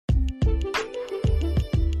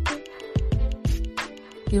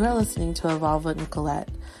You are listening to Evolve with Nicolette.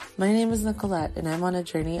 My name is Nicolette, and I'm on a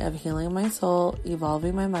journey of healing my soul,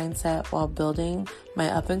 evolving my mindset while building my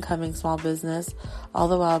up-and-coming small business, all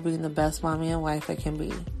the while being the best mommy and wife I can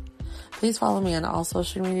be. Please follow me on all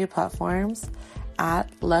social media platforms at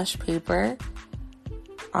Lush Paper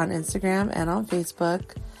on Instagram and on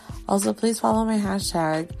Facebook. Also, please follow my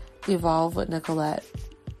hashtag Evolve with Nicolette.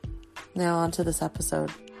 Now on to this episode.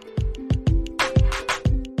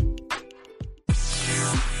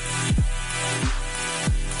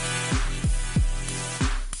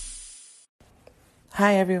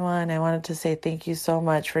 Hi everyone, I wanted to say thank you so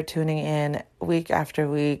much for tuning in week after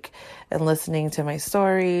week and listening to my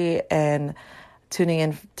story and tuning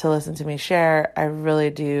in to listen to me share. I really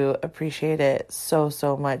do appreciate it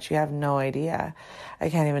so much. You have no idea. I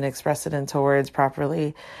can't even express it into words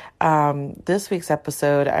properly. This week's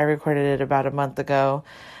episode, I recorded it about a month ago,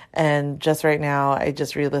 and just right now, I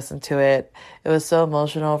just re-listened to it. It was so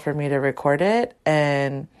emotional for me to record it,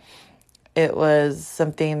 and it was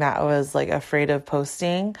something that I was like afraid of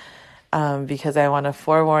posting because I want to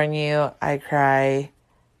forewarn you, I cry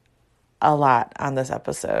a lot on this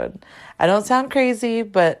episode. I don't sound crazy,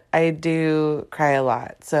 but I do cry a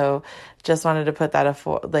lot. So just wanted to put that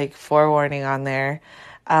forewarning on there.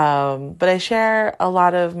 But I share a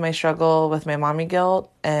lot of my struggle with my mommy guilt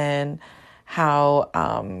and how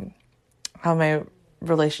my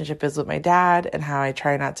relationship is with my dad and how I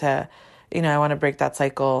try not to, I want to break that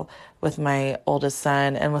cycle with my oldest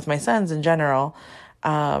son and with my sons in general.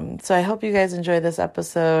 So I hope you guys enjoy this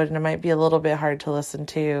episode, and it might be a little bit hard to listen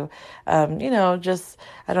to. I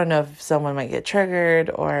don't know if someone might get triggered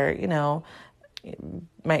or,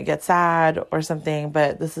 might get sad or something,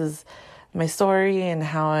 but this is my story and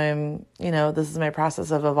how I'm, this is my process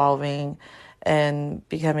of evolving and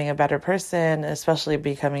becoming a better person, especially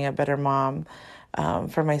becoming a better mom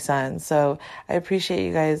for my son. So I appreciate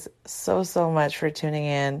you guys so much for tuning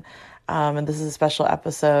in. And this is a special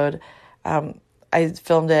episode. I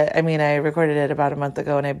filmed it. I recorded it about a month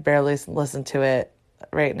ago, and I barely listened to it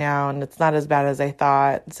right now, and it's not as bad as I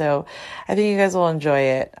thought. So I think you guys will enjoy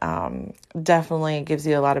it. Definitely gives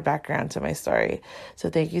you a lot of background to my story. So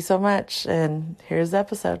thank you so much. And here's the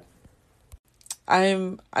episode.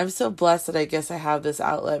 I'm so blessed that I guess I have this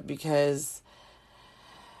outlet because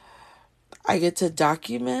I get to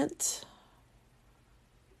document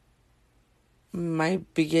my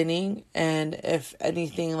beginning, and if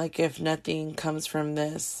anything, if nothing comes from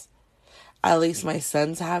this, at least my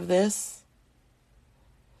sons have this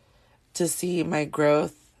to see my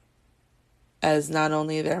growth as not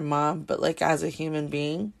only their mom, but as a human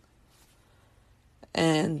being.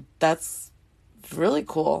 And that's really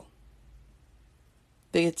cool.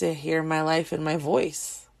 They get to hear my life and my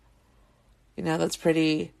voice. That's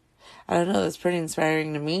pretty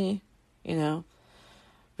inspiring to me,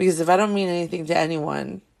 because if I don't mean anything to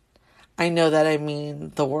anyone, I know that I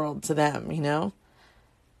mean the world to them, And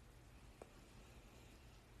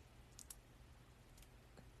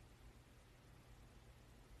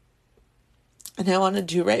I want to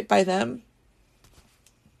do right by them.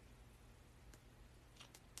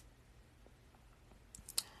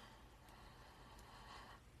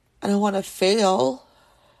 I don't want to fail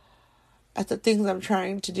at the things I'm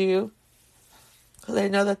trying to do, because I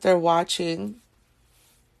know that they're watching.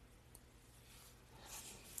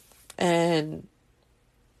 And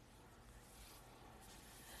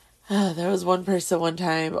there was one person one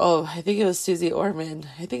time, I think it was Susie Orman.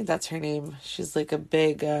 I think that's her name. She's a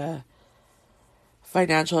big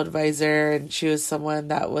financial advisor, and she was someone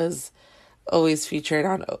that was always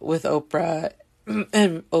featured with Oprah.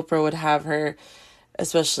 And Oprah would have her,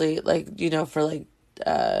 especially for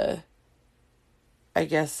I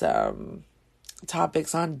guess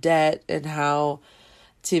topics on debt and how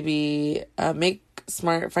to be make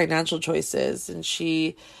smart financial choices. And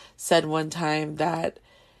she said one time that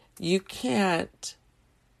you can't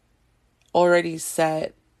already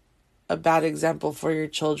set a bad example for your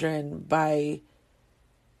children by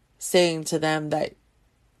saying to them that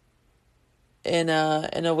in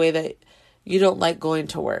a way that you don't like going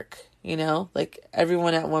to work,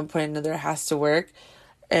 everyone at one point or another has to work.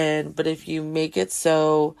 But if you make it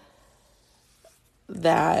so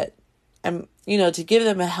that, to give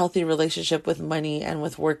them a healthy relationship with money and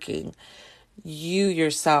with working, you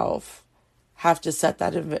yourself have to set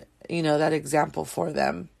that, that example for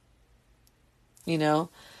them,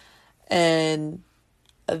 and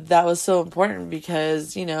that was so important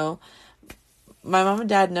because, my mom and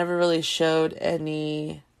dad never really showed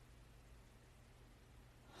any,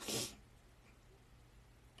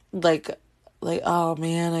 oh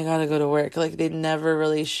man, I gotta go to work. They never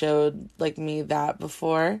really showed me that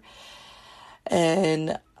before.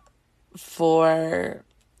 And for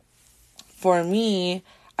me,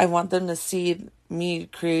 I want them to see me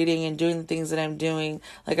creating and doing the things that I'm doing.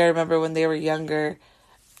 Like, I remember when they were younger,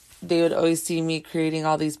 they would always see me creating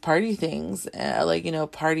all these party things,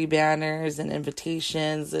 like, party banners and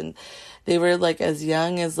invitations. And they were like as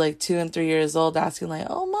young as like 2 and 3 years old, asking like,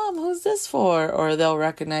 "Oh, mom, who's this for?" Or they'll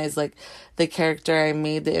recognize like the character I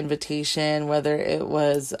made the invitation, whether it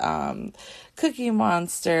was Cookie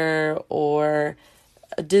Monster or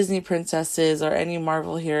Disney princesses or any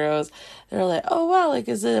Marvel heroes. They're like, "Oh wow, like,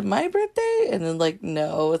 is it my birthday?" And then like,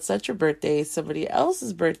 "No, it's not your birthday, it's somebody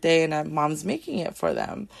else's birthday, and mom's making it for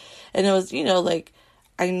them." And it was, like,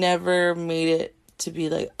 I never made it to be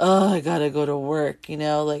like, "Oh, I gotta go to work,"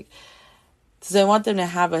 like, because I want them to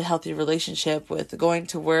have a healthy relationship with going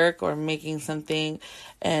to work or making something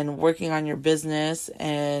and working on your business.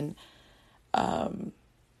 And I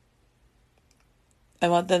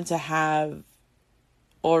want them to have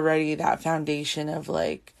already that foundation of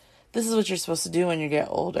like, this is what you're supposed to do when you get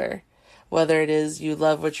older. Whether it is you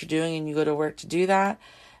love what you're doing and you go to work to do that,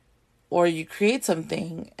 or you create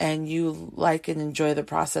something and you like and enjoy the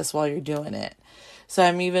process while you're doing it. So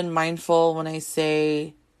I'm even mindful when I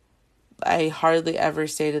say, I hardly ever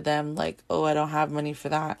say to them like, "Oh, I don't have money for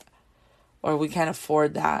that," or "We can't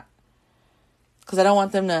afford that." Because I don't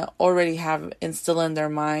want them to already have instill in their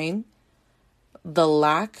mind the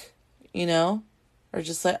lack, or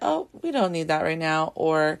just like, "Oh, we don't need that right now,"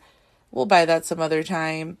 or "We'll buy that some other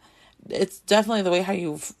time." It's definitely the way how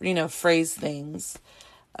you, phrase things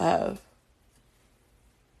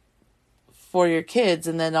for your kids,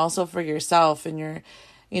 and then also for yourself and your,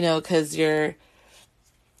 because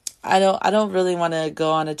I don't really want to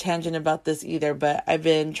go on a tangent about this either, but I've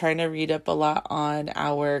been trying to read up a lot on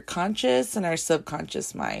our conscious and our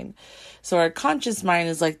subconscious mind. So our conscious mind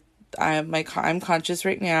is like, I'm conscious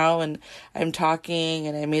right now and I'm talking,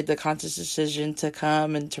 and I made the conscious decision to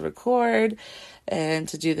come and to record and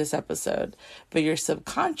to do this episode. But your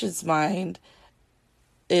subconscious mind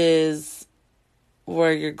is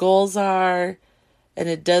where your goals are, and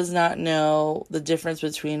it does not know the difference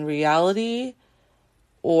between reality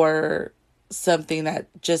or something that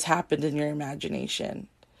just happened in your imagination.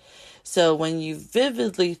 So when you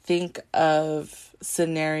vividly think of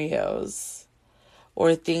scenarios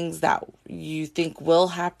or things that you think will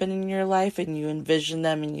happen in your life and you envision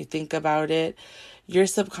them and you think about it, your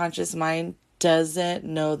subconscious mind doesn't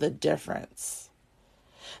know the difference.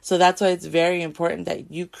 So that's why it's very important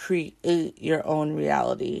that you create your own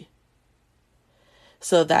reality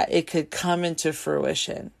so that it could come into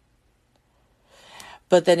fruition.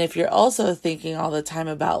 But then if you're also thinking all the time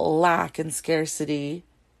about lack and scarcity,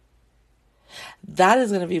 that is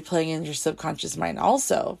going to be playing in your subconscious mind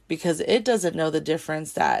also, because it doesn't know the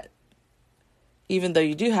difference that even though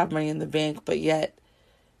you do have money in the bank, but yet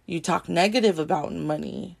you talk negatively about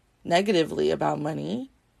money,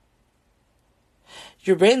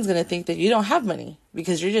 your brain's going to think that you don't have money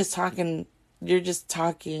because you're just talking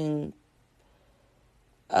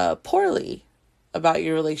poorly about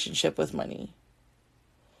your relationship with money.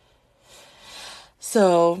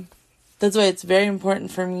 So that's why it's very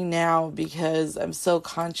important for me now, because I'm so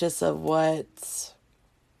conscious of what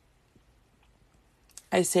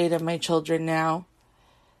I say to my children now.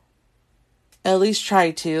 At least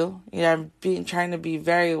try to. I'm trying to be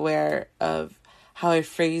very aware of how I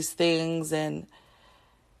phrase things, and,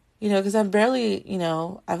 because I'm barely,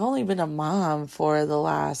 I've only been a mom for the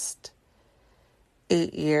last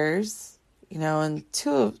 8 years, and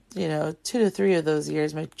 2 to 3 of those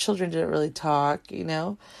years, my children didn't really talk,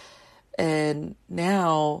 and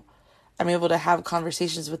now I'm able to have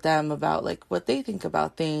conversations with them about like what they think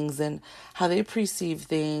about things and how they perceive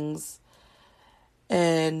things.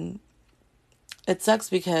 And it sucks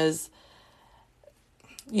because,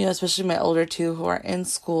 especially my older two who are in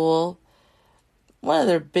school, one of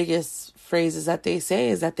their biggest phrases that they say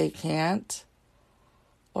is that they can't,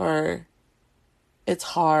 or it's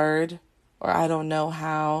hard, or I don't know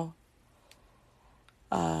how.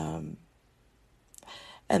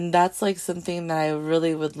 And that's like something that I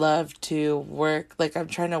really would love to work. Like, I'm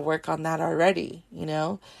trying to work on that already,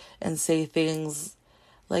 and say things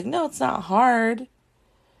like, "No, it's not hard.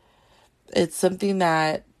 It's something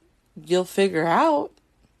that you'll figure out.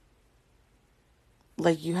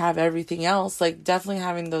 Like, you have everything else." Like, definitely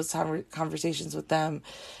having those conversations with them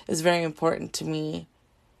is very important to me,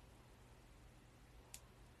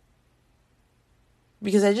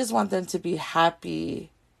 because I just want them to be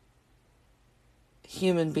happy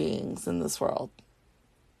human beings in this world.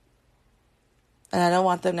 And I don't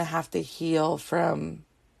want them to have to heal from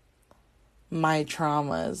my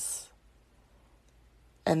traumas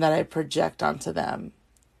and that I project onto them.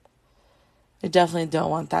 I definitely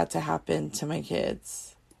don't want that to happen to my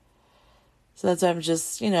kids. So that's why I'm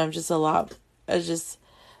just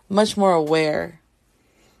much more aware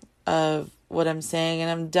of what I'm saying.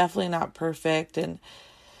 And I'm definitely not perfect. And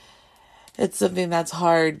it's something that's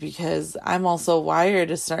hard because I'm also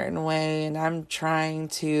wired a certain way, and I'm trying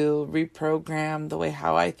to reprogram the way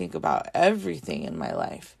how I think about everything in my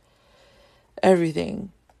life.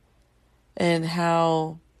 Everything. And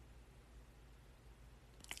how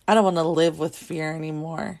I don't want to live with fear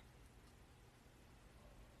anymore.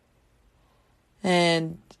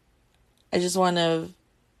 And I just want to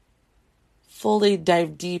fully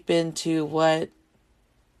dive deep into what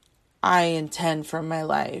I intend for my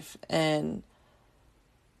life and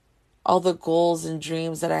all the goals and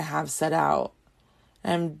dreams that I have set out.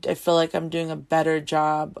 I feel like I'm doing a better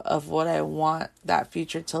job of what I want that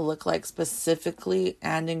future to look like specifically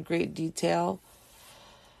and in great detail.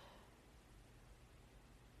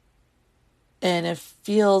 And it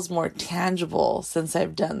feels more tangible since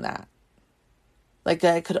I've done that. Like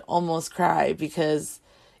I could almost cry because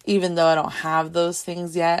even though I don't have those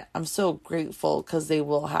things yet, I'm so grateful because they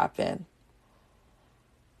will happen.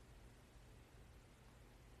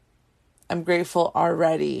 I'm grateful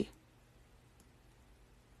already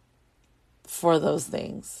for those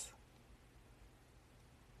things.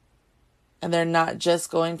 And they're not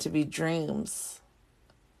just going to be dreams.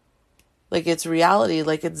 Like it's reality,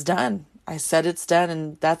 like it's done. I said it's done,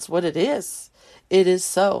 and that's what it is. It is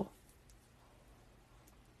so.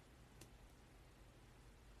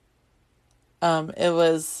 So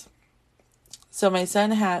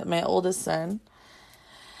my oldest son,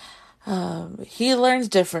 he learns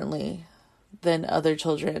differently than other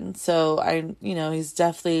children. So he's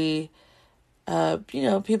definitely,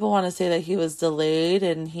 people want to say that he was delayed,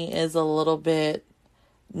 and he is a little bit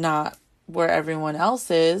not where everyone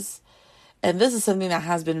else is. And this is something that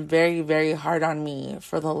has been very, very hard on me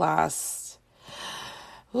for the last,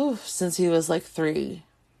 since he was like 3.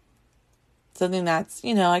 Something that's,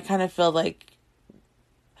 I kind of feel like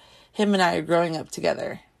him and I are growing up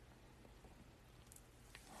together.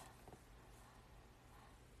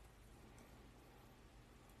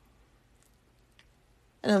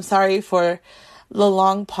 And I'm sorry for the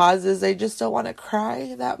long pauses. I just don't want to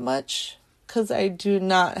cry that much because I do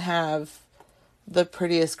not have the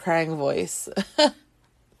prettiest crying voice.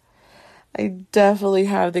 I definitely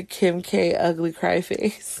have the Kim K ugly cry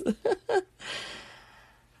face.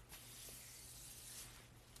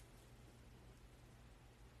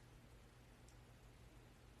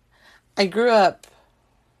 I'm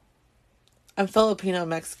Filipino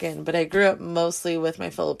Mexican, but I grew up mostly with my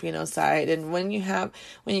Filipino side. And when you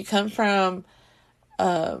come from,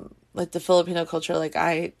 like the Filipino culture, like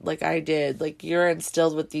I did, like you're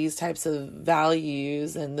instilled with these types of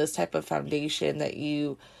values and this type of foundation that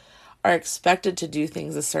you are expected to do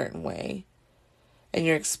things a certain way. And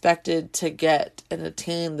you're expected to get and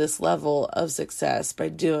attain this level of success by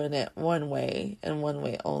doing it one way and one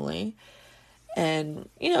way only. And,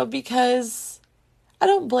 because I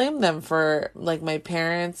don't blame them for, like, my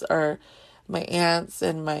parents or my aunts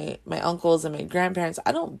and my uncles and my grandparents.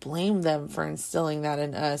 I don't blame them for instilling that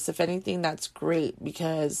in us. If anything, that's great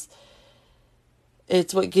because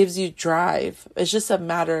it's what gives you drive. It's just a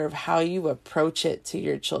matter of how you approach it to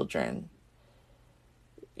your children,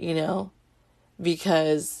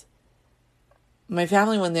 because my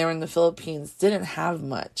family, when they were in the Philippines, didn't have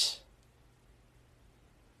much.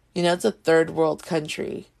 It's a third world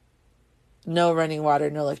country. No running water,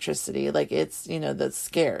 no electricity. Like it's, that's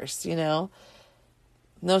scarce, no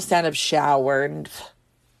stand-up shower. And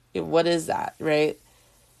what is that, right?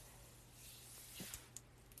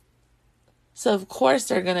 So of course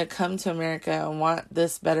they're going to come to America and want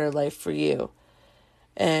this better life for you.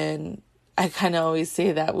 And I kind of always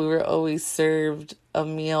say that we were always served a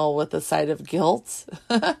meal with a side of guilt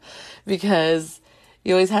because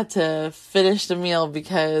you always had to finish the meal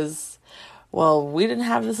because, well, we didn't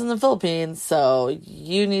have this in the Philippines, so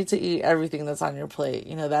you need to eat everything that's on your plate,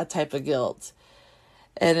 that type of guilt.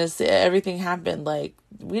 And everything happened like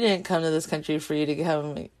we didn't come to this country for you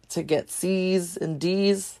to get C's and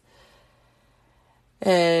D's.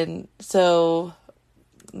 And so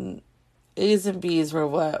A's and B's were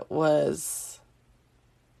what was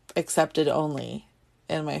accepted only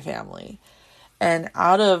in my family. And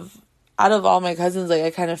out of all my cousins, like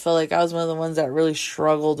I kind of feel like I was one of the ones that really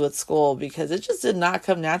struggled with school because it just did not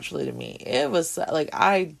come naturally to me. It was like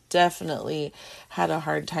I definitely had a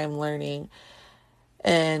hard time learning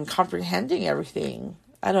and comprehending everything.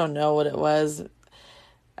 I don't know what it was.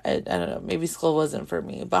 I don't know. Maybe school wasn't for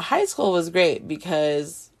me. But high school was great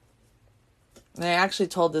because And I actually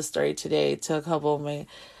told this story today to a couple of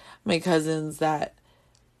my cousins that,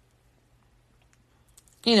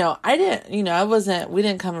 we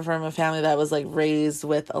didn't come from a family that was like raised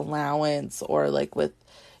with allowance or like with,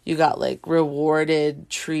 you got like rewarded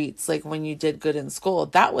treats like when you did good in school.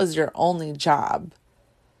 That was your only job,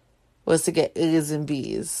 was to get A's and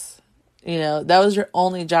B's. That was your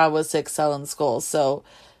only job, was to excel in school. So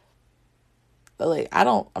like,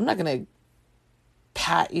 I'm not going to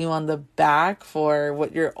pat you on the back for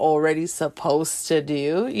what you're already supposed to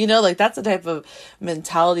do. Like that's the type of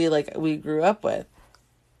mentality like we grew up with,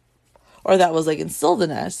 or that was like instilled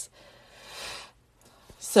in us.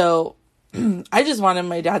 So I just wanted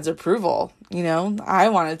my dad's approval. I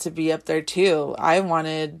wanted to be up there too. I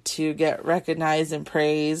wanted to get recognized and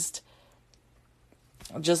praised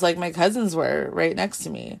just like my cousins were right next to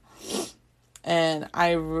me. And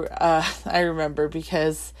I remember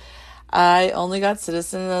because I only got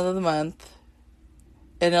Citizen of the Month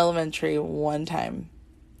in elementary one time,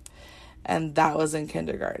 and that was in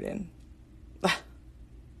kindergarten.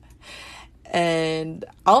 And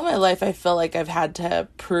all my life, I feel like I've had to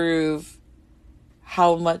prove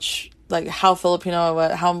how much, like, how Filipino I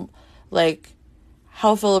was, how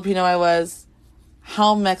Filipino I was,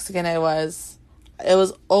 how Mexican I was. It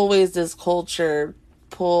was always this culture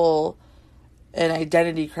pull and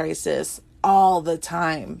identity crisis all the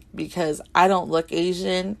time, because I don't look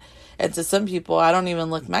Asian, and to some people I don't even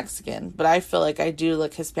look Mexican, but I feel like I do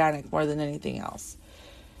look Hispanic more than anything else.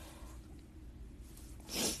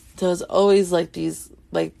 So it was always like these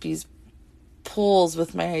pulls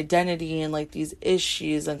with my identity, and like these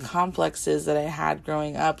issues and complexes that I had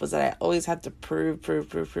growing up, was that I always had to prove,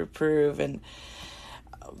 and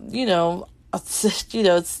it's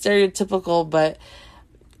stereotypical, but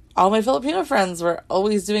all my Filipino friends were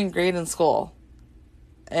always doing great in school.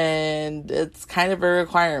 And it's kind of a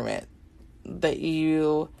requirement that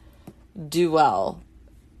you do well,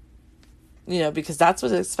 because that's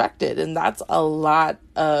what's expected. And that's a lot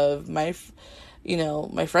of my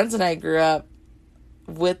friends and I grew up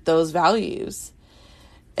with those values.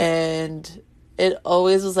 And it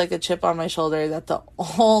always was like a chip on my shoulder that the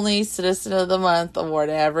only Citizen of the Month award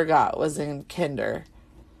I ever got was in kinder.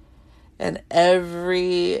 And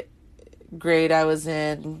every grade I was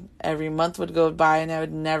in, every month would go by and I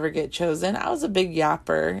would never get chosen. I was a big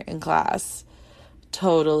yapper in class.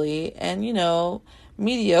 Totally. And,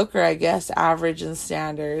 mediocre, I guess, average in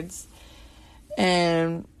standards.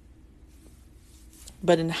 But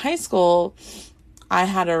in high school, I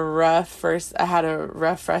had a rough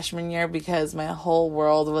freshman year, because my whole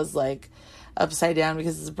world was like upside down,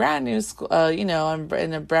 because it's a brand new school. I'm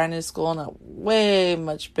in a brand new school on a way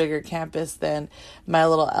much bigger campus than my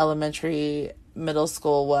little elementary middle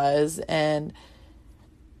school was. And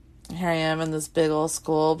here I am in this big old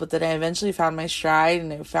school, but then I eventually found my stride,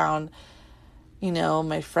 and I found,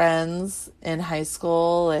 my friends in high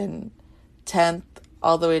school, and 10th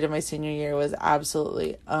all the way to my senior year was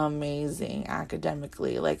absolutely amazing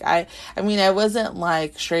academically. Like I wasn't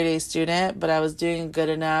like straight A student, but I was doing good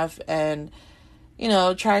enough, and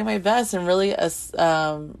trying my best, and really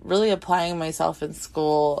applying myself in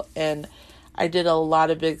school. And I did a lot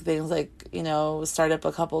of big things, like start up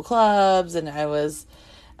a couple clubs, and I was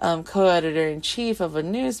co-editor-in-chief of a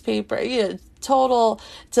newspaper. Total,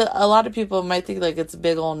 to a lot of people might think like it's a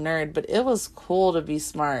big old nerd, but it was cool to be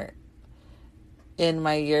smart in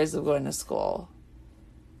my years of going to school.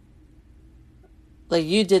 Like,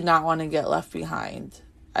 you did not want to get left behind.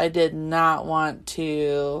 I did not want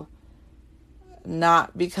to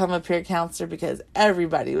not become a peer counselor because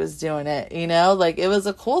everybody was doing it, like it was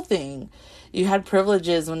a cool thing. You had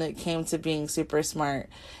privileges when it came to being super smart,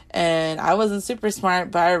 and I wasn't super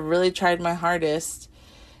smart, but I really tried my hardest.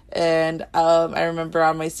 And I remember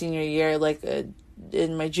on my senior year, like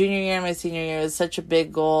in my junior year and my senior year, it was such a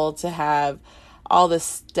big goal to have all the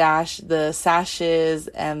sashes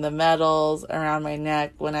and the medals around my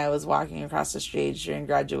neck when I was walking across the stage during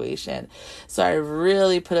graduation. So I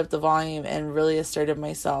really put up the volume and really asserted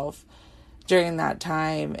myself during that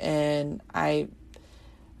time. And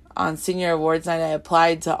on senior awards night, I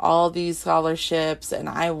applied to all these scholarships, and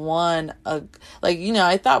I won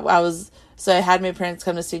so I had my parents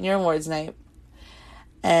come to senior awards night,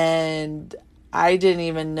 and I didn't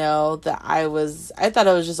even know that I thought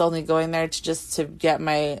I was just only going there to get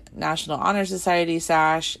my National Honor Society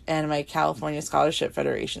sash and my California Scholarship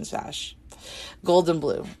Federation sash, gold and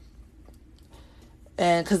blue.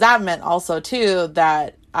 And because that meant also too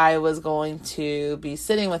that I was going to be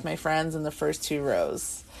sitting with my friends in the first two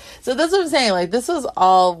rows. So that's what I'm saying. Like, this was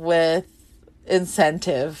all with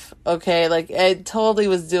incentive. Okay. Like, I totally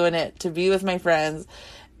was doing it to be with my friends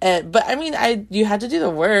But I mean, you had to do the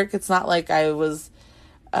work. It's not like I was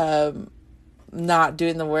not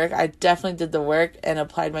doing the work. I definitely did the work and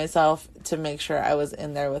applied myself to make sure I was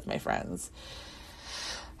in there with my friends.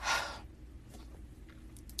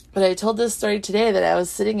 But I told this story today that I was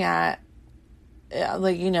sitting at,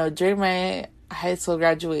 like, during my high school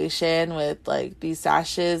graduation with, like, these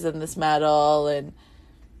sashes and this medal. And,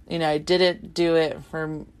 I didn't do it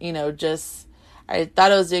for, just, I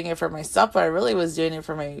thought I was doing it for myself, but I really was doing it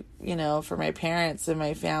for my, for my parents and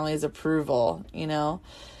my family's approval,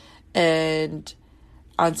 And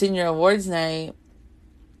on senior awards night,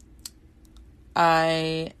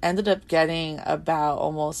 I ended up getting about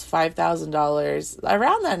almost $5,000,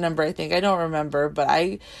 around that number, I think. I don't remember, but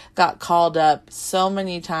I got called up so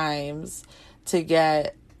many times to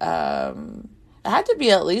get, it had to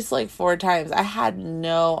be at least like 4 times. I had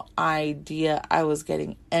no idea I was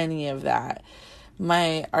getting any of that.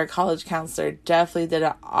 Our college counselor definitely did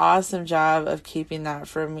an awesome job of keeping that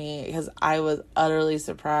from me, because I was utterly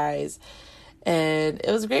surprised. And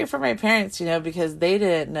it was great for my parents, because they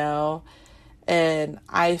didn't know. And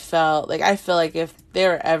I feel like if they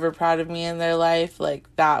were ever proud of me in their life, like,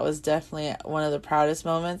 that was definitely one of the proudest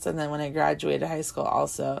moments. And then when I graduated high school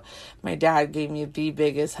also, my dad gave me the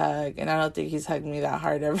biggest hug, and I don't think he's hugged me that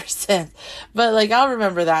hard ever since. But, like, I'll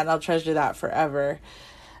remember that and I'll treasure that forever.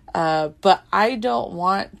 But I don't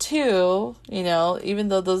want to, even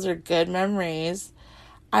though those are good memories,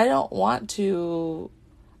 I don't want to,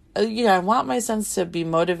 I want my sons to be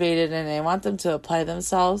motivated and I want them to apply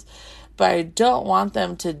themselves. But I don't want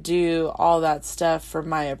them to do all that stuff for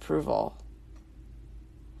my approval.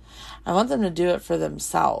 I want them to do it for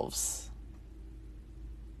themselves.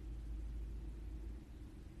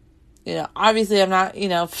 Obviously I'm not,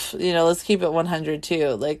 let's keep it 100 too.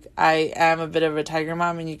 Like, I am a bit of a tiger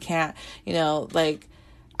mom, and you can't, like,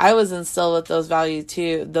 I was instilled with those values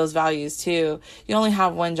too. You only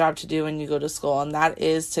have one job to do when you go to school, and that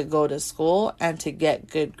is to go to school and to get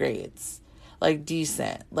good grades. Like,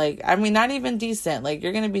 decent. Like, I mean, not even decent. Like,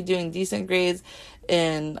 you're going to be doing decent grades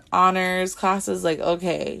in honors classes. Like,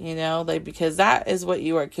 okay, like, because that is what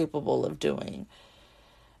you are capable of doing.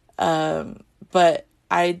 But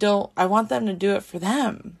I want them to do it for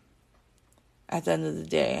them at the end of the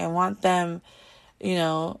day. I want them,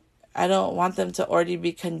 I don't want them to already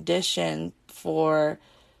be conditioned to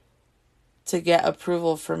get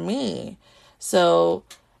approval from me. So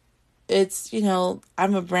it's,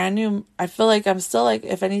 I'm a brand new, I feel like I'm still, like,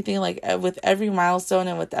 if anything, like, with every milestone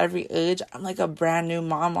and with every age, I'm like a brand new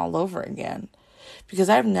mom all over again. Because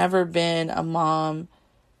I've never been a mom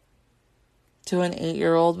to an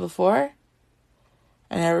 8-year-old before.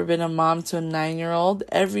 I've never been a mom to a 9-year-old.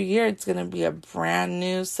 Every year it's going to be a brand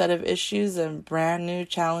new set of issues and brand new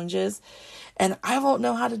challenges. And I won't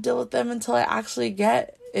know how to deal with them until I actually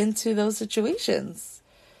get into those situations.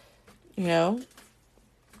 And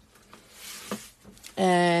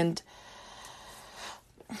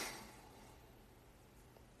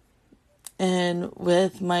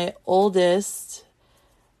with my oldest,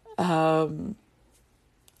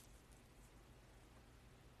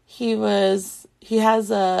 he's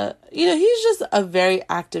just a very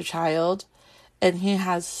active child, and he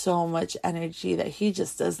has so much energy that he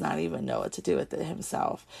just does not even know what to do with it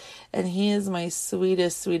himself. And he is my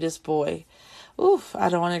sweetest, sweetest boy. Oof, I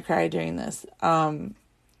don't want to cry during this.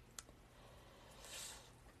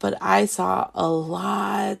 But I saw a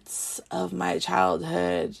lot of my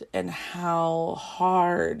childhood and how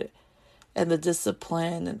hard, and the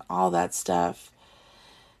discipline and all that stuff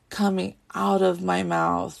coming out of my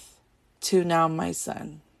mouth to now my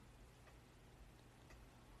son.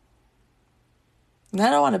 And I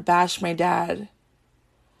don't want to bash my dad,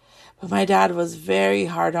 but my dad was very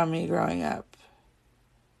hard on me growing up.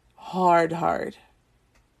 Hard.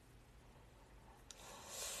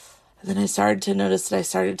 And then I started to notice that I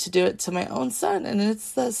started to do it to my own son. And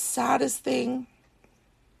it's the saddest thing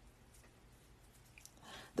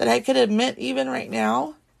that I could admit even right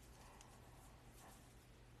now.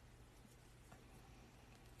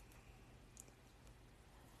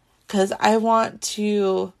 Because I want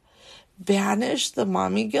to banish the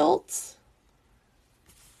mommy guilt.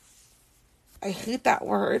 I hate that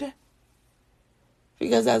word.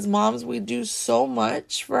 Because as moms, we do so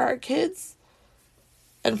much for our kids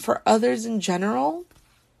and for others in general,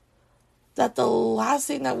 that the last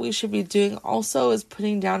thing that we should be doing also is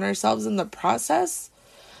putting down ourselves in the process.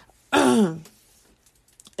 And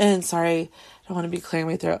sorry, I don't want to be clearing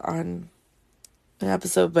my throat on an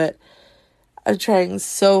episode, but I'm trying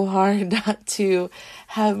so hard not to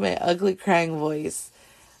have my ugly crying voice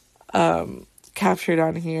captured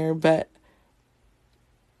on here, but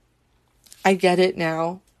I get it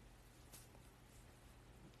now.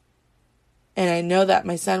 And I know that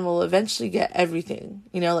my son will eventually get everything.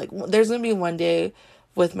 Like there's going to be one day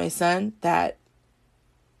with my son that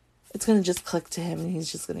it's going to just click to him and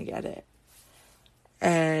he's just going to get it.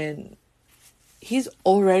 And he's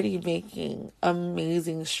already making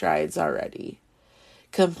amazing strides already.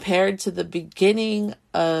 Compared to the beginning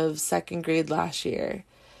of second grade last year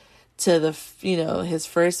to his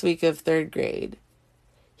first week of third grade,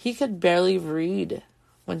 he could barely read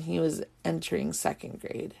when he was entering second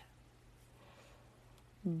grade.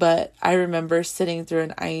 But I remember sitting through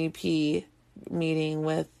an IEP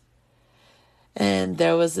meeting and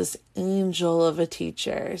there was this angel of a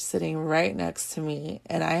teacher sitting right next to me.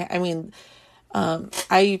 And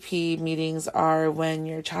IEP meetings are when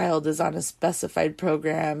your child is on a specified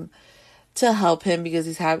program to help him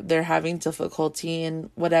because they're having difficulty in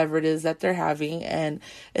whatever it is that they're having, and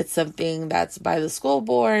it's something that's by the school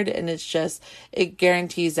board, and it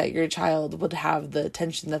guarantees that your child would have the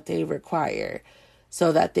attention that they require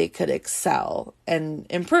so that they could excel and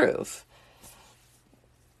improve.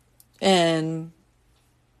 And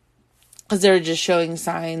because they were just showing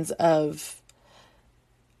signs of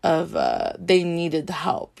they needed the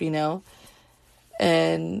help,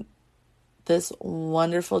 and this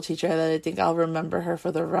wonderful teacher that I think I'll remember her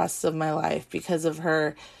for the rest of my life because of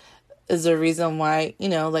her is the reason why,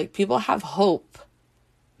 people have hope,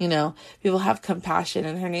 people have compassion.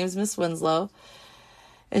 And her name's Miss Winslow.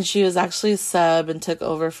 And she was actually a sub and took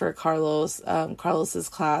over for Carlos's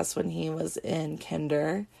class when he was in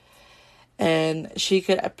kinder. And she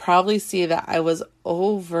could probably see that I was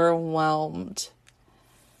overwhelmed.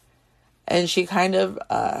 And she kind of,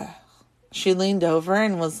 she leaned over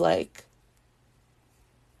and was like,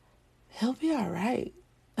 he'll be all right.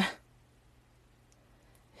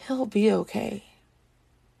 He'll be okay.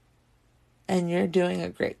 And you're doing a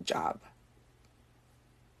great job.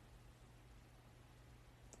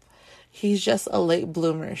 He's just a late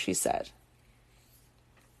bloomer, she said.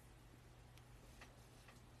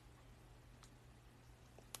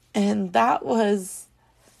 And that was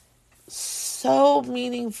so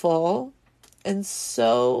meaningful and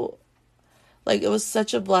so, it was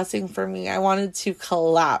such a blessing for me. I wanted to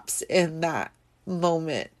collapse in that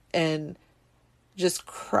moment and just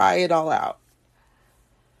cry it all out.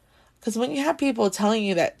 Because when you have people telling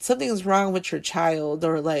you that something's wrong with your child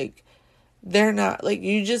or they're not,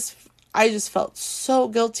 I just felt so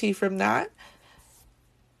guilty from that.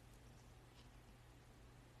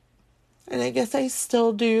 And I guess I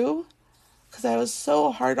still do because I was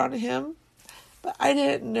so hard on him, but I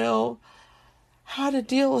didn't know how to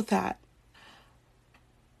deal with that.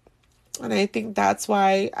 And I think that's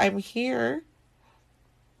why I'm here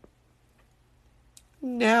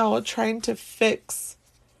now trying to fix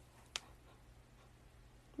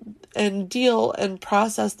and deal and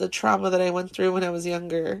process the trauma that I went through when I was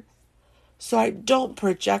younger, so I don't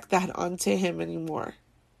project that onto him anymore.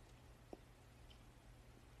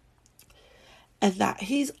 And that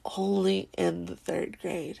he's only in the third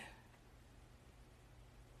grade.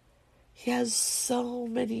 He has so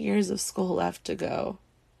many years of school left to go.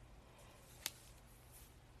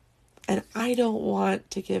 And I don't want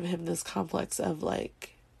to give him this complex of I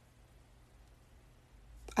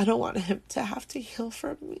don't want him to have to heal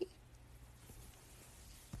from me.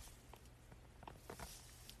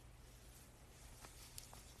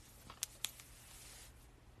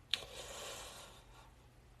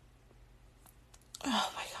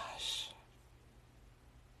 Oh my gosh.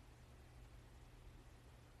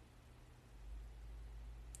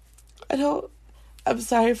 I'm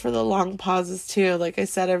sorry for the long pauses too. Like I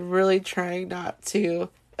said, I'm really trying not to,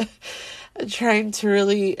 trying to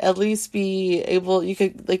really at least be able, you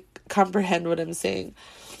could comprehend what I'm saying.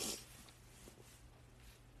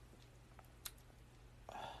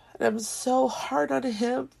 And I'm so hard on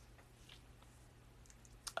him.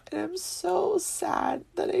 And I'm so sad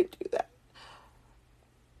that I do that.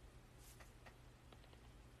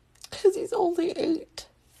 Because he's only 8.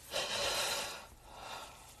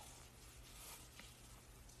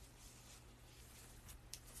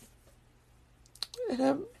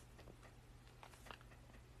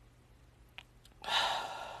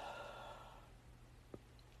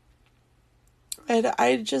 And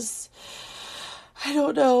I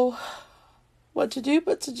don't know what to do,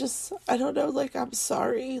 but to just, I don't know, I'm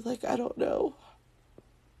sorry, I don't know.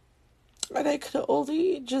 And I could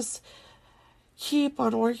only just keep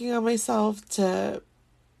on working on myself to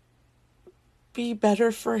be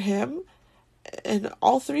better for him, and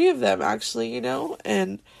all 3 of them, actually,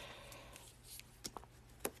 and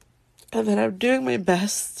that I'm doing my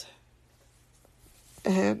best,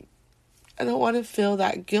 and I don't want to feel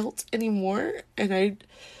that guilt anymore, and I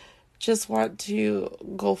just want to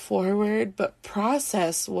go forward, but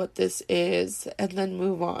process what this is and then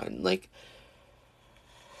move on. Like,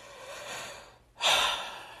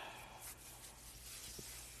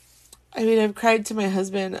 I mean, I've cried to my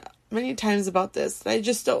husband many times about this, and I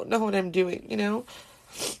just don't know what I'm doing, you know?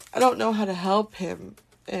 I don't know how to help him,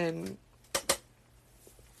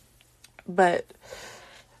 but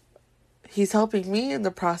he's helping me in the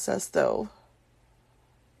process, though,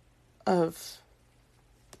 of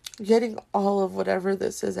getting all of whatever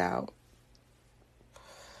this is out.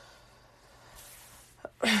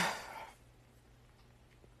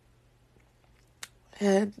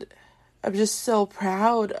 And I'm just so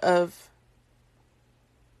proud of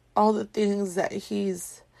all the things that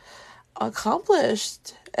he's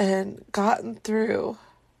accomplished and gotten through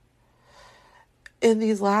in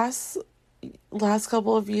these last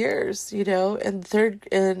couple of years, you know, in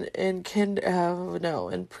preschool.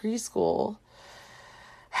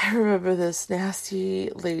 I remember this nasty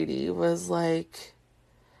lady was like,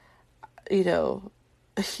 you know,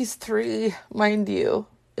 he's 3, mind you.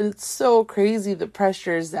 And it's so crazy the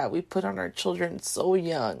pressures that we put on our children so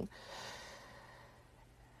young.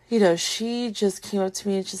 You know, she just came up to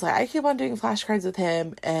me and she's like, I keep on doing flashcards with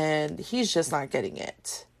him and he's just not getting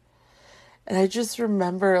it. And I just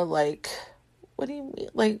remember, like, what do you mean?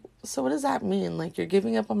 Like, so what does that mean? Like, you're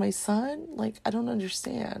giving up on my son? Like, I don't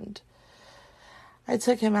understand. I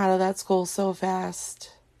took him out of that school so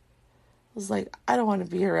fast. I was like, I don't want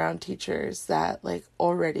to be around teachers that, like,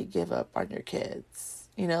 already give up on your kids.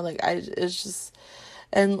 You know, like, it's just,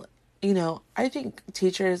 and, you know, I think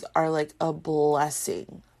teachers are, like, a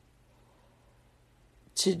blessing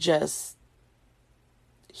to just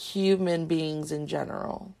human beings in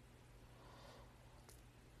general.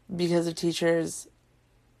 Because of teachers,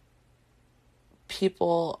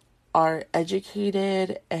 people are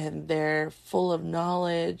educated and they're full of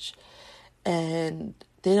knowledge and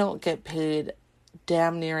they don't get paid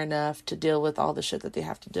damn near enough to deal with all the shit that they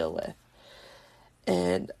have to deal with.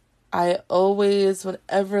 And I always,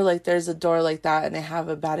 whenever like there's a door like that and I have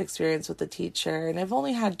a bad experience with a teacher, and I've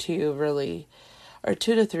only had 2 really, or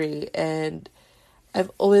 2 to 3, and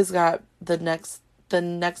I've always got the next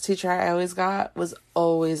teacher I always got was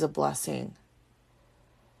always a blessing.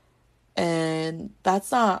 And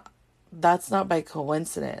that's not by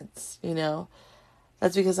coincidence, you know.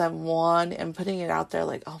 That's because I'm putting it out there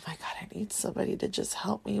like, oh my God, I need somebody to just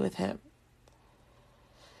help me with him.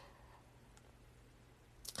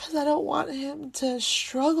 Because I don't want him to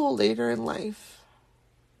struggle later in life.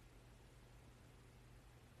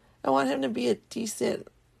 I want him to be a decent,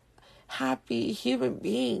 happy human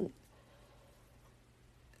being.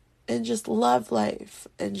 And just love life.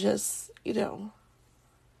 And just, you know,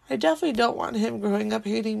 I definitely don't want him growing up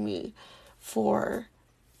hating me for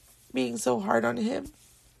being so hard on him.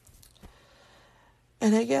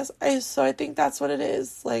 And I think that's what it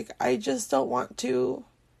is. Like, I just don't want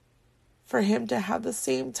for him to have the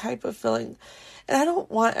same type of feeling. And I don't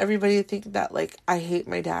want everybody to think that, like, I hate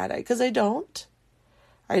my dad. Because I don't.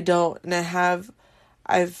 And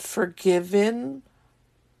I've forgiven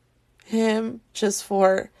him just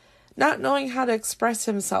for not knowing how to express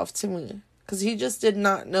himself to me. Because he just did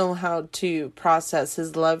not know how to process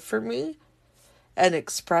his love for me and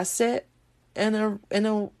express it in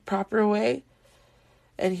a proper way.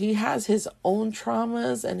 And he has his own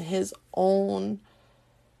traumas and his own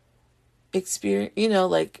experience, you know,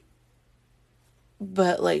 like,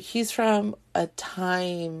 but like he's from a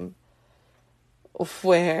time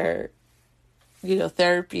where, you know,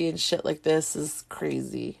 therapy and shit like this is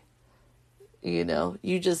crazy. You know,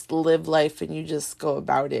 you just live life and you just go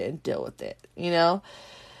about it and deal with it, you know?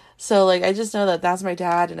 So, like, I just know that that's my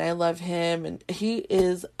dad and I love him. And he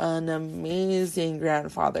is an amazing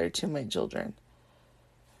grandfather to my children.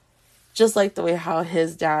 Just like the way how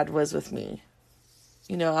his dad was with me.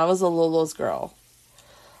 You know, I was a Lolo's girl.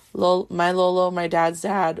 My dad's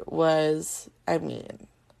dad was, I mean,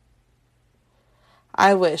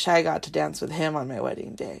 I wish I got to dance with him on my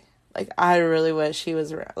wedding day. Like, I really wish he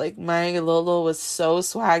was around. Like, my Lolo was so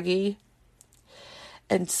swaggy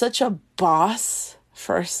and such a boss,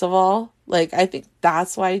 first of all. Like, I think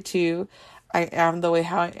that's why, too, I am the way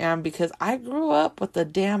how I am, because I grew up with the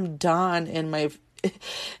damn Don in my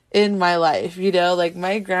life, you know? Like,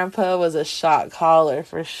 my grandpa was a shot caller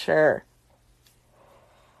for sure.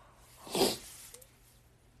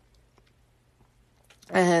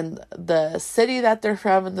 And the city that they're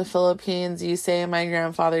from in the Philippines, you say my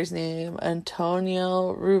grandfather's name,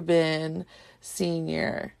 Antonio Rubin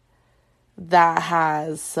Sr. That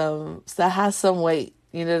has some weight.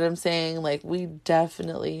 You know what I'm saying? Like, we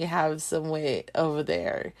definitely have some weight over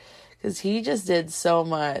there. because he just did so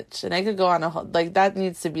much. And I could go on a whole, like, that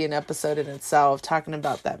needs to be an episode in itself, talking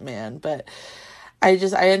about that man. But I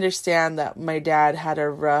understand that my dad had a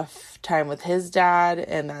rough time with his dad,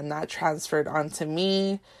 and then that transferred onto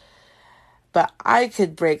me. But I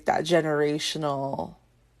could break that generational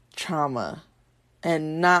trauma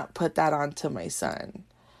and not put that onto my son.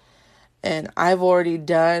 And I've already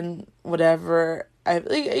done whatever and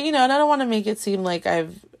I don't want to make it seem like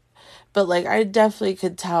but like I definitely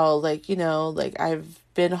could tell, like, like I've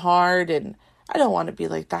been hard, and I don't want to be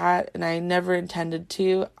like that. And I never intended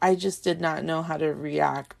to. I just did not know how to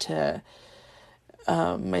react to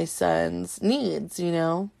my son's needs,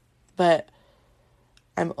 but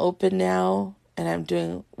I'm open now. And I'm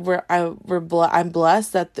doing, I'm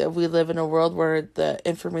blessed that we live in a world where the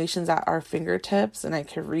information's at our fingertips, and I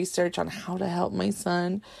can research on how to help my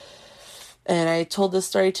son. And I told this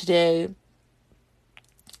story today,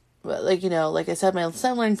 but like I said, my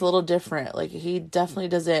son learns a little different. Like, he definitely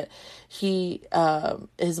doesn't, he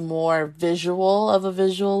is more visual of a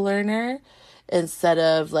visual learner instead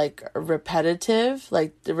of like repetitive.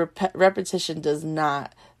 Like, the repetition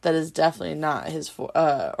that is definitely not his,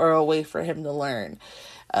 or a way for him to learn.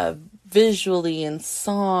 Visually, and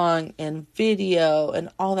song and video and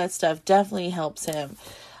all that stuff definitely helps him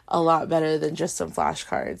a lot better than just some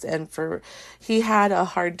flashcards. And he had a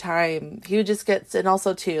hard time. He just gets, and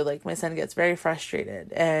also too, like, my son gets very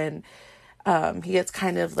frustrated, and he gets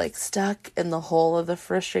kind of like stuck in the hole of the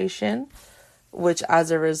frustration, which as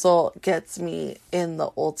a result gets me in the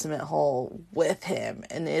ultimate hole with him.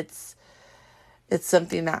 And it's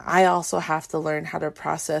something that I also have to learn how to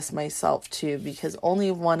process myself too, because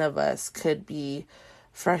only one of us could be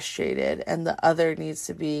frustrated, and the other needs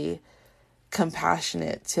to be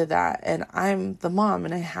compassionate to that. And I'm the mom,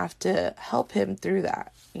 and I have to help him through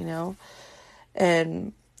that,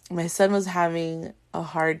 And my son was having a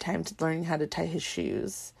hard time learning how to tie his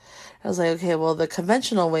shoes. I was like, okay, well, the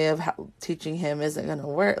conventional way of teaching him isn't going to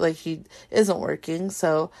work. Like, he isn't working.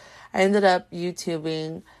 So I ended up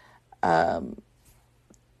YouTubing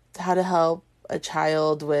how to help a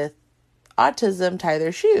child with autism tie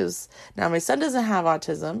their shoes. Now, my son doesn't have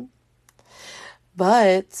autism,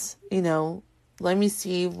 but, let me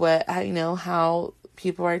see how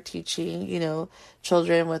people are teaching,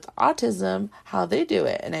 children with autism, how they do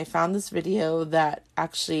it. And I found this video that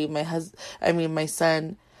actually my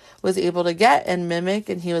son was able to get and mimic,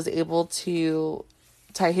 and he was able to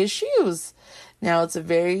tie his shoes. Now, it's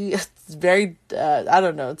very, I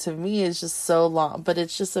don't know, to me, it's just so long, but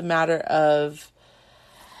it's just a matter of,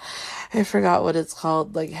 I forgot what it's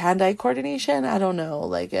called, like hand-eye coordination. I don't know.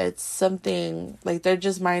 Like, it's something, like, their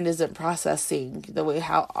just mind isn't processing the way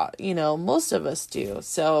how, most of us do.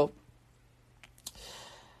 So,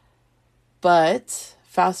 but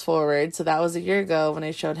fast forward. So that was a year ago when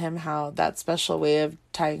I showed him how that special way of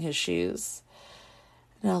tying his shoes.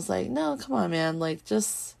 And I was like, no, come on, man. Like,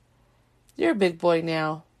 you're a big boy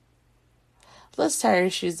now. Let's tie your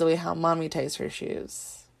shoes the way how mommy ties her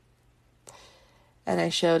shoes. And I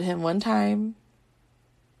showed him one time,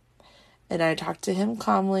 and I talked to him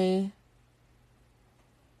calmly,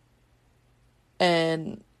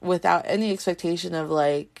 and without any expectation of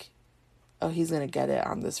like, oh, he's going to get it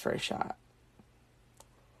on this first shot.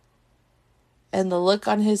 And the look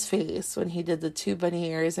on his face when he did the 2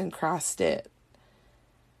 bunny ears and crossed it,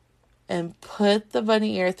 and put the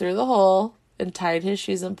bunny ear through the hole and tied his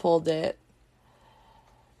shoes and pulled it.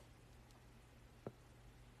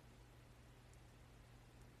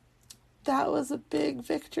 That was a big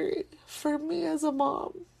victory for me as a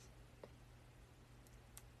mom.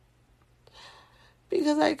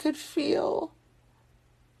 Because I could feel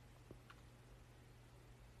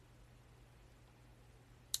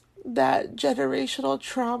that generational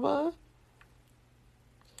trauma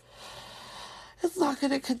is not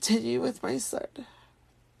going to continue with my son.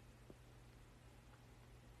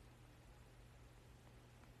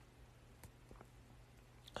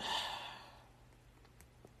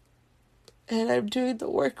 And I'm doing the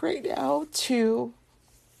work right now to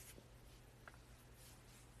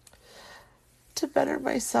better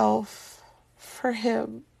myself for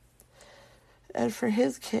him and for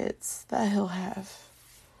his kids that he'll have.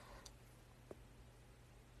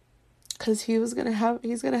 Because he's going to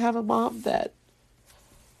have a mom that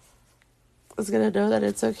is going to know that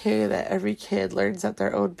it's okay that every kid learns at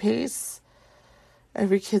their own pace.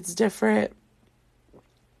 Every kid's different.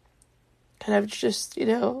 And I'm just,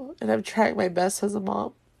 and I'm trying my best as a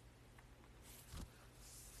mom.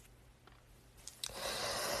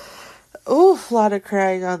 Oof, a lot of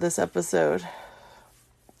crying on this episode.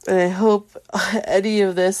 And I hope any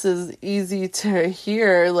of this is easy to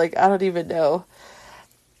hear. Like, I don't even know.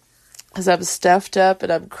 because I'm stuffed up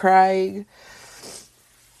and I'm crying.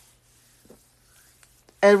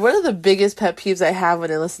 And one of the biggest pet peeves I have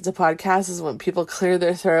when I listen to podcasts is when people clear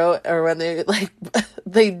their throat, or when they like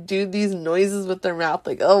they do these noises with their mouth,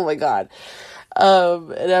 like, oh my God.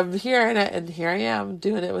 And I'm here and here I am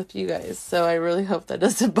doing it with you guys. So I really hope that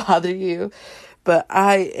doesn't bother you, but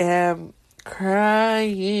I am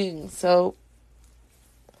crying. So,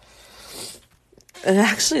 and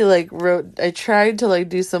actually I tried to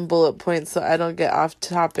do some bullet points so I don't get off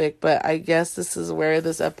topic, but I guess this is where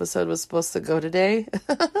this episode was supposed to go today.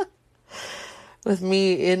 With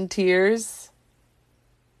me in tears.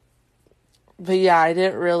 But yeah, I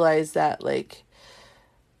didn't realize that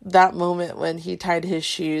that moment when he tied his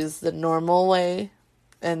shoes the normal way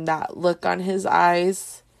and that look on his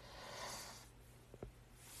eyes,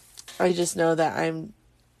 I just know that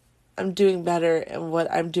I'm doing better and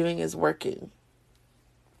what I'm doing is working.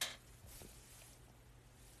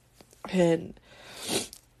 And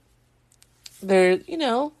they're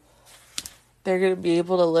going to be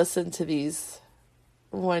able to listen to these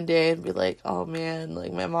one day and be like, oh man,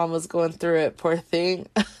 my mom was going through it, poor thing.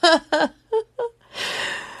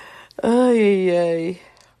 Oh, yeah.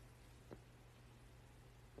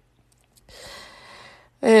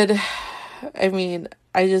 And I mean,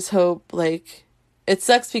 I just hope it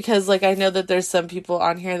sucks because I know that there's some people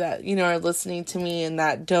on here that, are listening to me and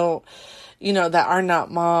that don't, that are not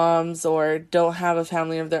moms or don't have a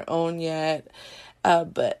family of their own yet.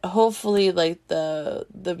 But hopefully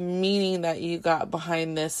the meaning that you got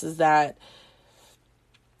behind this is that,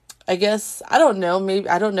 I guess, I don't know, maybe,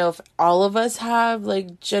 I don't know if all of us have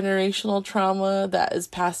generational trauma that is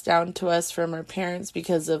passed down to us from our parents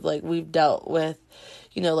because of we've dealt with,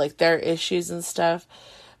 their issues and stuff.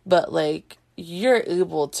 But you're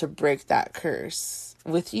able to break that curse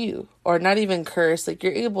with you, or not even curse,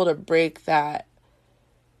 you're able to break that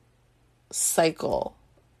cycle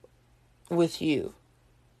with you.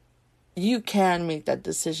 You can make that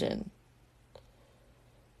decision.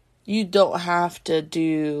 You don't have to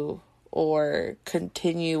do or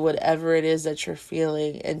continue whatever it is that you're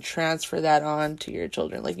feeling and transfer that on to your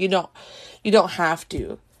children. You don't have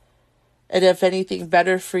to. And if anything,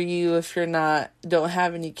 better for you if don't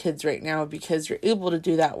have any kids right now, because you're able to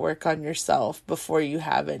do that work on yourself before you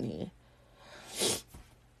have any.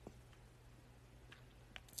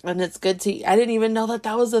 And it's good I didn't even know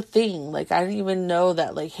that was a thing. I didn't even know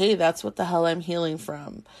that, hey, that's what the hell I'm healing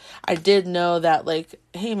from. I did know that,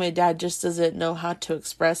 hey, my dad just doesn't know how to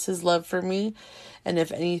express his love for me. And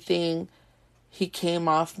if anything, he came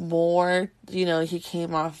off he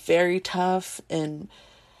came off very tough and,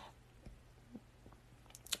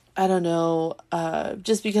 I don't know,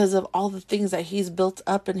 just because of all the things that he's built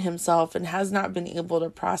up in himself and has not been able to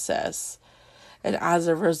process. And as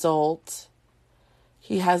a result,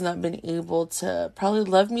 he has not been able to probably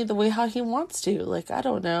love me the way how he wants to. I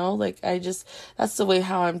don't know. That's the way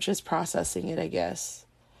how I'm just processing it, I guess.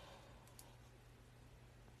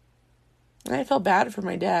 And I felt bad for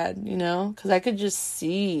my dad, because I could just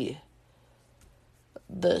see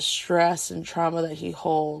the stress and trauma that he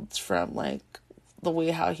holds from, the way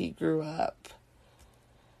how he grew up.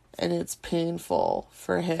 And it's painful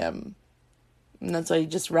for him. And that's why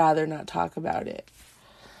he'd just rather not talk about it.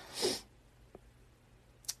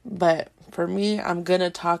 But for me, I'm going to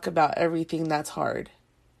talk about everything that's hard.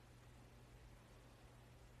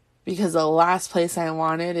 Because the last place I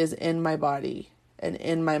want it is in my body and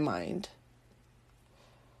in my mind.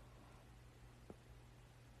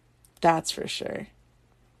 That's for sure.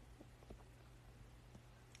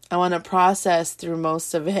 I want to process through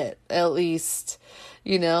most of it, at least,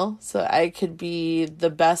 so I could be the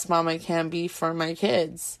best mom I can be for my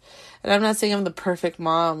kids. And I'm not saying I'm the perfect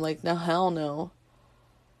mom, no, hell no.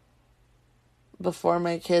 Before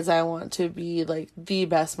my kids, I want to be the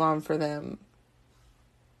best mom for them.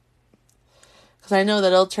 Because I know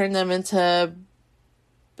that it'll turn them into,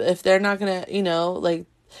 if they're not going to,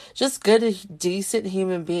 just good, decent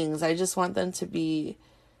human beings. I just want them to be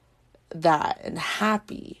that and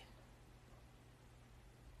happy.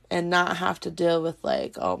 And not have to deal with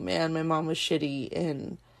oh man, my mom was shitty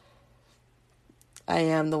and I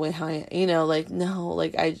am the way how I am. No,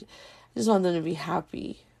 I just want them to be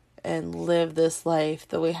happy and live this life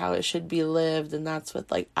the way how it should be lived. And that's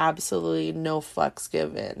with absolutely no fucks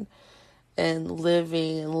given. And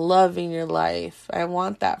living and loving your life. I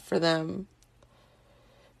want that for them.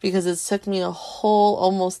 Because it's took me a whole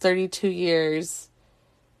almost 32 years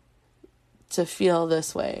to feel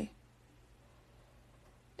this way.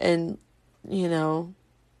 And, I'm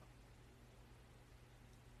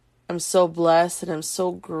so blessed and I'm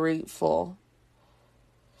so grateful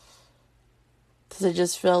Because I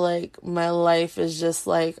just feel like my life is just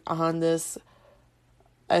like on this,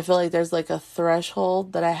 I feel like there's like a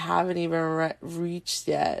threshold that I haven't even reached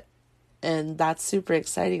yet. And that's super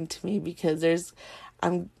exciting to me because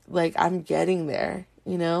I'm getting there,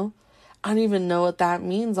 you know? I don't even know what that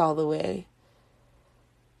means all the way.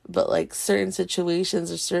 But like certain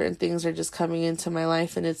situations or certain things are just coming into my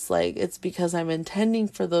life, and it's like, it's because I'm intending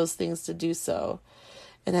for those things to do so.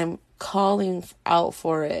 And I'm calling out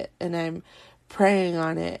for it, and I'm praying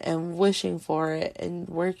on it and wishing for it and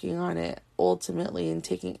working on it ultimately and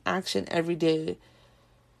taking action every day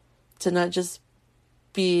to not just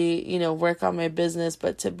be, work on my business,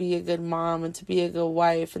 but to be a good mom and to be a good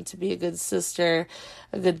wife and to be a good sister,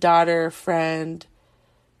 a good daughter, a friend,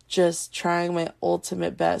 just trying my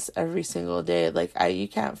ultimate best every single day. Like, you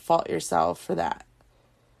can't fault yourself for that.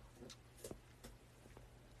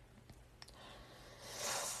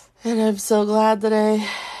 And I'm so glad that I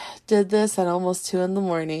did this at almost 2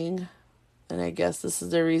 a.m. And I guess this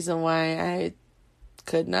is the reason why I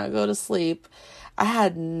could not go to sleep. I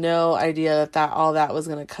had no idea that all that was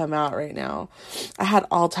going to come out right now. I had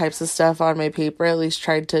all types of stuff on my paper, at least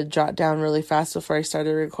tried to jot down really fast before I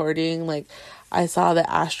started recording. Like, I saw the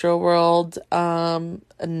Astroworld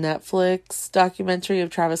Netflix documentary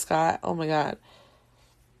of Travis Scott. Oh my God.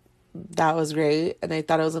 That was great. And I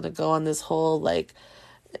thought I was going to go on this whole like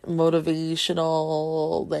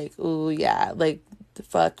motivational, like, ooh, yeah, like,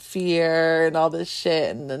 fuck fear and all this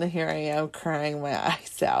shit. And then here I am crying my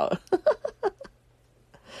eyes out.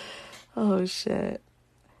 Oh shit.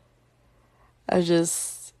 I'm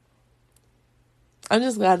just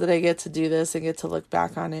glad that I get to do this and get to look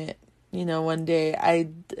back on it, one day.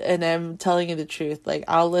 And I'm telling you the truth. Like,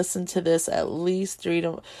 I'll listen to this at least 3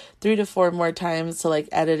 to 4 more times to like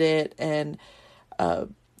edit it and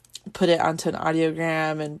put it onto an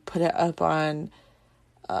audiogram and put it up on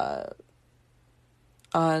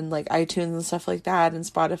like iTunes and stuff like that, and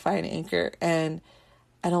Spotify and Anchor, and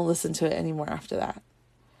I don't listen to it anymore after that.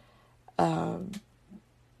 And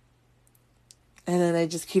then I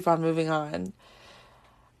just keep on moving on.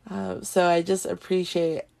 So I just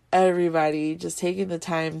appreciate everybody just taking the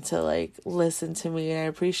time to like listen to me, and I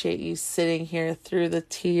appreciate you sitting here through the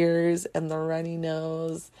tears and the runny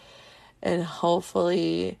nose, and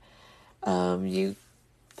hopefully you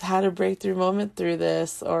had a breakthrough moment through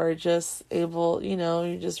this, or just able,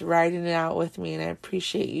 you're just riding it out with me, and I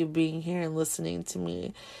appreciate you being here and listening to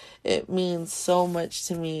me. It means so much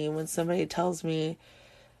to me when somebody tells me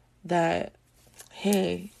that,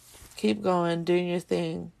 hey, keep going, doing your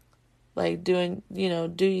thing, like doing,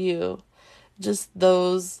 do you. Just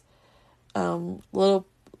those little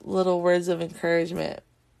words of encouragement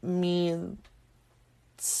mean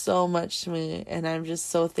so much to me, and I'm just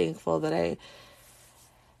so thankful that I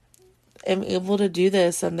am able to do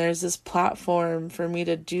this, and there's this platform for me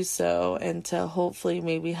to do so and to hopefully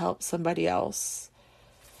maybe help somebody else.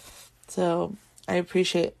 So I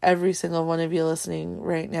appreciate every single one of you listening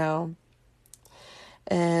right now.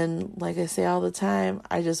 And like I say all the time,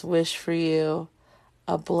 I just wish for you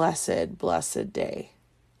a blessed, blessed day.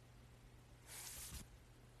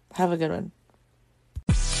 Have a good one.